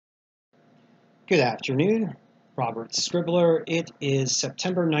Good afternoon, Robert Scribbler. It is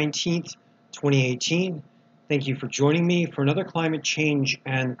September 19th, 2018. Thank you for joining me for another climate change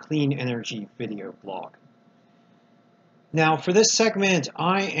and clean energy video blog. Now, for this segment,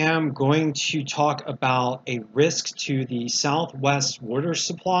 I am going to talk about a risk to the Southwest water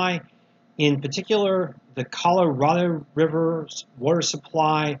supply, in particular, the Colorado River's water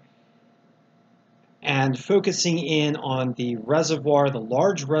supply, and focusing in on the reservoir, the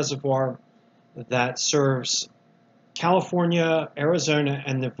large reservoir that serves California, Arizona,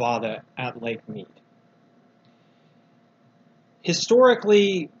 and Nevada at Lake Mead.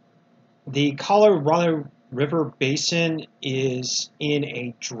 Historically, the Colorado River Basin is in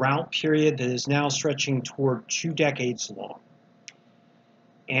a drought period that is now stretching toward 2 decades long.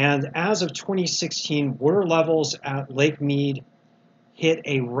 And as of 2016, water levels at Lake Mead hit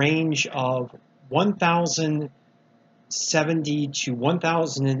a range of 1,070 to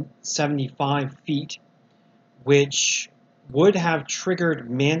 1,075 feet, which would have triggered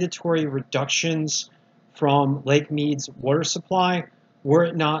mandatory reductions from Lake Mead's water supply were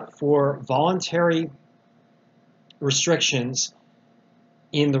it not for voluntary restrictions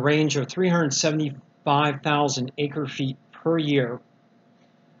in the range of 375,000 acre-feet per year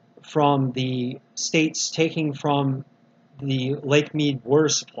from the states taking from the Lake Mead water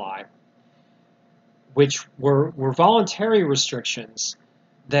supply, which were voluntary restrictions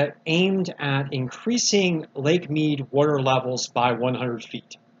that aimed at increasing Lake Mead water levels by 100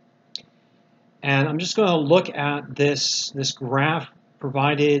 feet. And I'm just going to look at this graph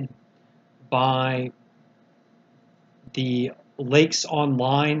provided by the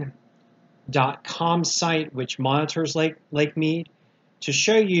lakesonline.com site, which monitors Lake Mead, to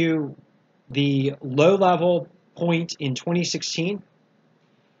show you the low level point in 2016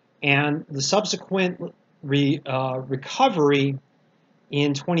 and the subsequent recovery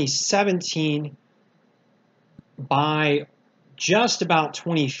in 2017 by just about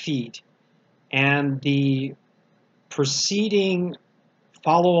 20 feet, and the preceding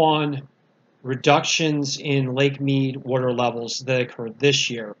follow-on reductions in Lake Mead water levels that occurred this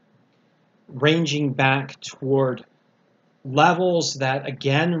year, ranging back toward levels that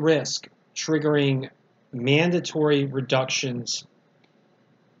again risk triggering mandatory reductions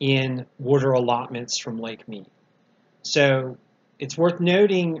in water allotments from Lake Mead. So it's worth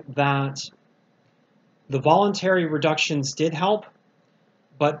noting that the voluntary reductions did help,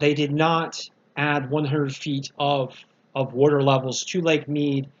 but they did not add 100 feet of water levels to Lake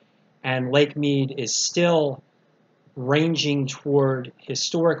Mead, and Lake Mead is still ranging toward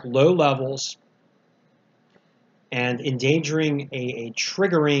historic low levels and endangering a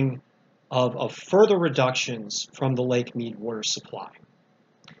triggering of further reductions from the Lake Mead water supply.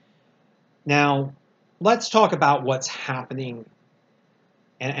 Now, let's talk about what's happening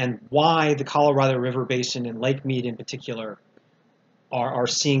and why the Colorado River Basin and Lake Mead in particular are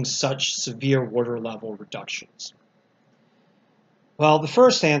seeing such severe water level reductions. Well, the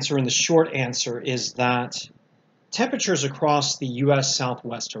first answer and the short answer is that temperatures across the U.S.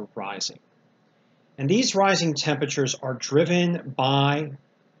 Southwest are rising. And these rising temperatures are driven by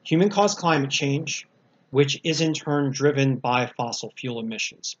human-caused climate change, which is in turn driven by fossil fuel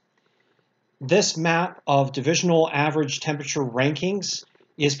emissions. This map of divisional average temperature rankings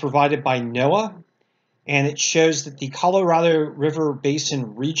is provided by NOAA, and it shows that the Colorado River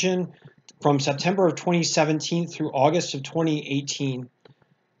Basin region from September of 2017 through August of 2018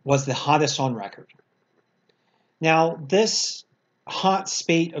 was the hottest on record. Now, this hot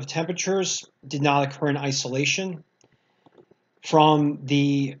spate of temperatures did not occur in isolation. From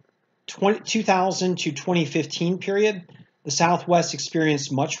the 2000 to 2015 period, the Southwest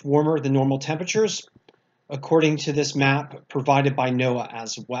experienced much warmer than normal temperatures, according to this map provided by NOAA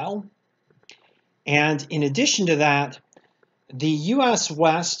as well. And in addition to that, the U.S.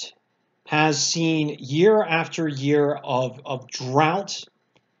 West has seen year after year of drought,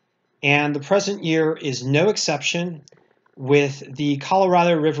 and the present year is no exception, with the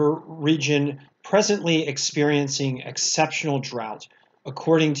Colorado River region presently experiencing exceptional drought,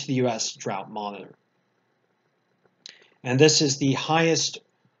 according to the U.S. Drought Monitor. And this is the highest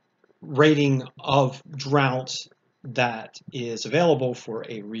rating of drought that is available for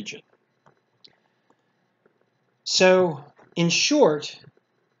a region. So, in short,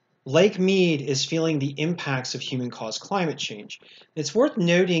 Lake Mead is feeling the impacts of human-caused climate change. It's worth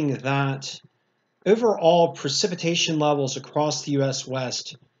noting that overall precipitation levels across the U.S.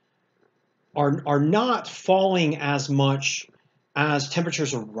 West are not falling as much as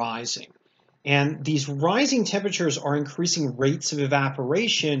temperatures are rising. And these rising temperatures are increasing rates of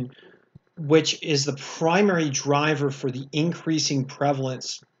evaporation, which is the primary driver for the increasing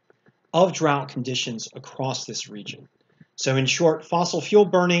prevalence of drought conditions across this region. So in short, fossil fuel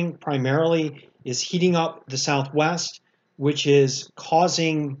burning primarily is heating up the Southwest, which is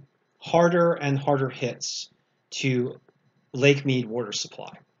causing harder and harder hits to Lake Mead water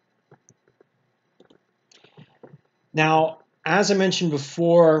supply. Now, as I mentioned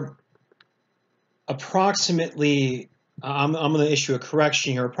before, approximately, I'm going to issue a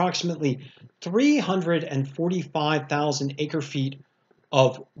correction here, approximately 345,000 acre-feet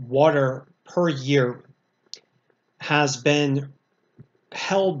of water per year has been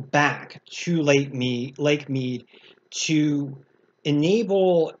held back to Lake Mead to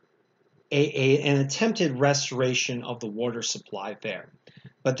enable an attempted restoration of the water supply there.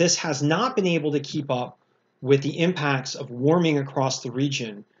 But this has not been able to keep up with the impacts of warming across the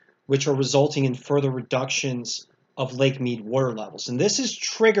region, which are resulting in further reductions of Lake Mead water levels. And this is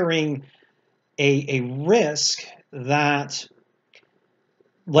triggering a risk that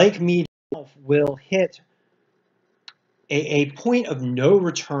Lake Mead will hit a point of no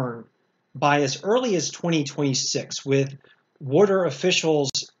return by as early as 2026, with water officials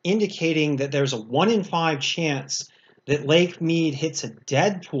indicating that there's a 1 in 5 chance that Lake Mead hits a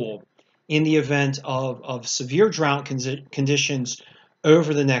dead pool in the event of severe drought conditions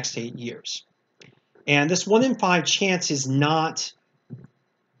over the next 8 years. And this 1 in 5 chance is not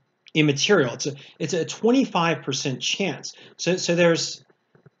immaterial. It's a 25% chance. So there's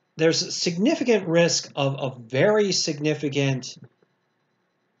a significant risk of very significant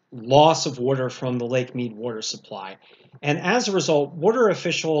loss of water from the Lake Mead water supply. And as a result, water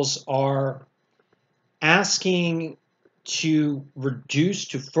officials are asking to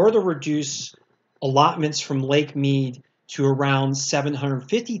further reduce allotments from Lake Mead to around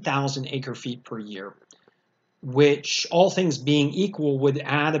 750,000 acre-feet per year, which, all things being equal, would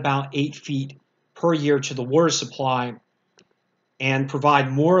add about 8 feet per year to the water supply and provide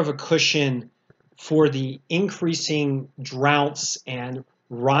more of a cushion for the increasing droughts and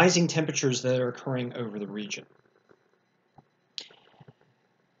rising temperatures that are occurring over the region.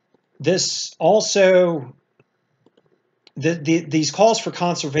 This also, these calls for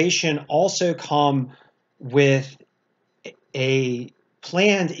conservation also come with a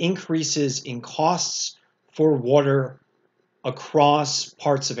planned increases in costs for water across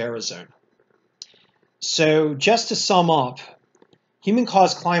parts of Arizona. So just to sum up,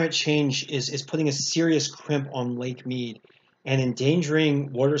 human-caused climate change is putting a serious crimp on Lake Mead and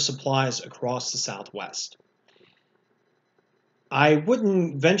endangering water supplies across the Southwest. I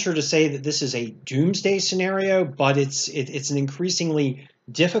wouldn't venture to say that this is a doomsday scenario, but it's an increasingly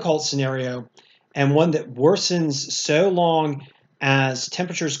difficult scenario, and one that worsens so long as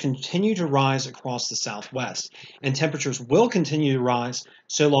temperatures continue to rise across the Southwest. And temperatures will continue to rise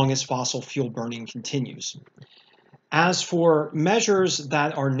so long as fossil fuel burning continues. As for measures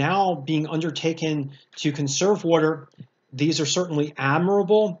that are now being undertaken to conserve water, these are certainly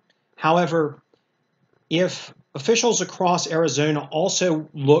admirable. However, if officials across Arizona also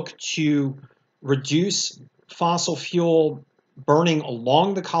look to reduce fossil fuel burning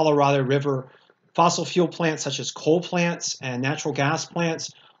along the Colorado River, fossil fuel plants such as coal plants and natural gas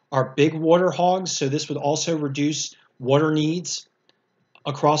plants are big water hogs, so this would also reduce water needs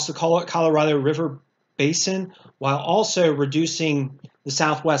across the Colorado River basin, while also reducing the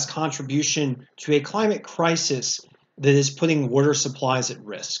Southwest contribution to a climate crisis that is putting water supplies at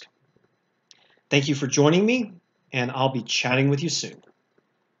risk. Thank you for joining me, and I'll be chatting with you soon.